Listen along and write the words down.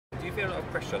you feel a lot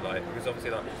of pressure, like, because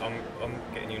obviously, like, I'm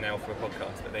getting you now for a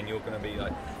podcast, but then you're going to be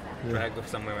like dragged off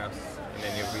somewhere else, and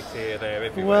then you'll be here, there,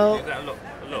 everywhere. Well, is that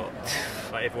a lot?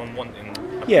 Like everyone wanting.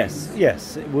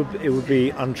 Yes, it would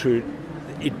be untrue.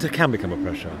 It can become a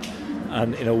pressure,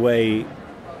 and in a way,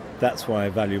 that's why I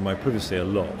value my privacy a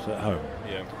lot at home.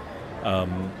 Yeah.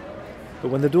 But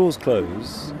when the doors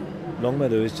close,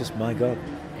 Longmeadow is just my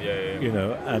garden. Yeah. You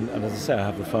know, and as I say, I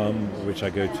have the farm which I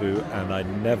go to, and I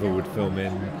never would film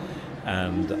in,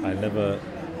 and I never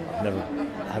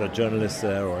had a journalist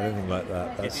there or anything like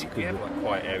that. That's do you have like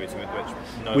quiet areas in which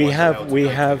no we one's have we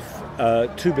allowed to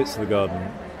have 2 bits of the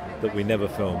garden that we never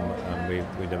film and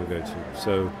we never go to.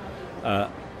 So,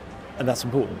 and that's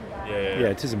important. Yeah,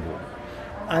 it is important.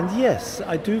 And yes,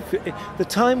 I do. The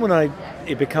time when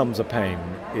it becomes a pain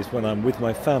is when I'm with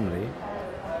my family,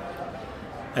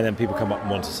 and then people come up and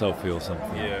want a selfie or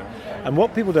something. Yeah. And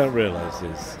what people don't realise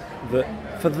is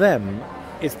that for them,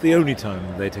 it's the only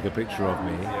time they take a picture of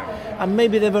me. Yeah. And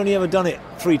maybe they've only ever done it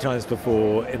 3 times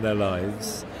before in their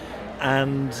lives.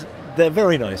 And they're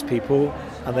very nice people,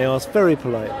 and they ask very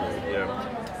politely.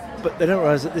 Yeah. But they don't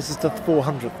realise that this is the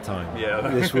 400th time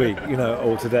this week,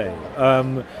 or today.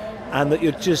 And that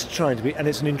you're just trying to be, and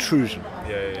it's an intrusion.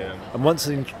 Yeah. And once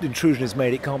an intrusion is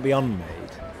made, it can't be unmade.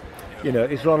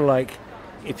 It's rather like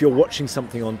if you're watching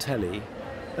something on telly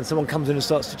and someone comes in and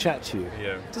starts to chat to you.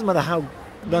 Yeah. It doesn't matter how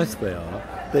nice they are,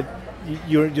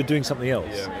 you're doing something else.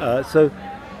 Yeah. So,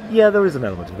 there is an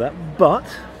element of that, but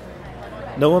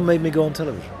no one made me go on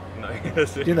television.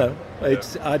 No.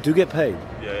 I do get paid.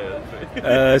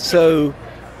 Yeah. So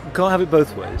you can't have it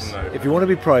both ways. No. If you want to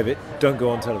be private, don't go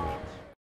on television.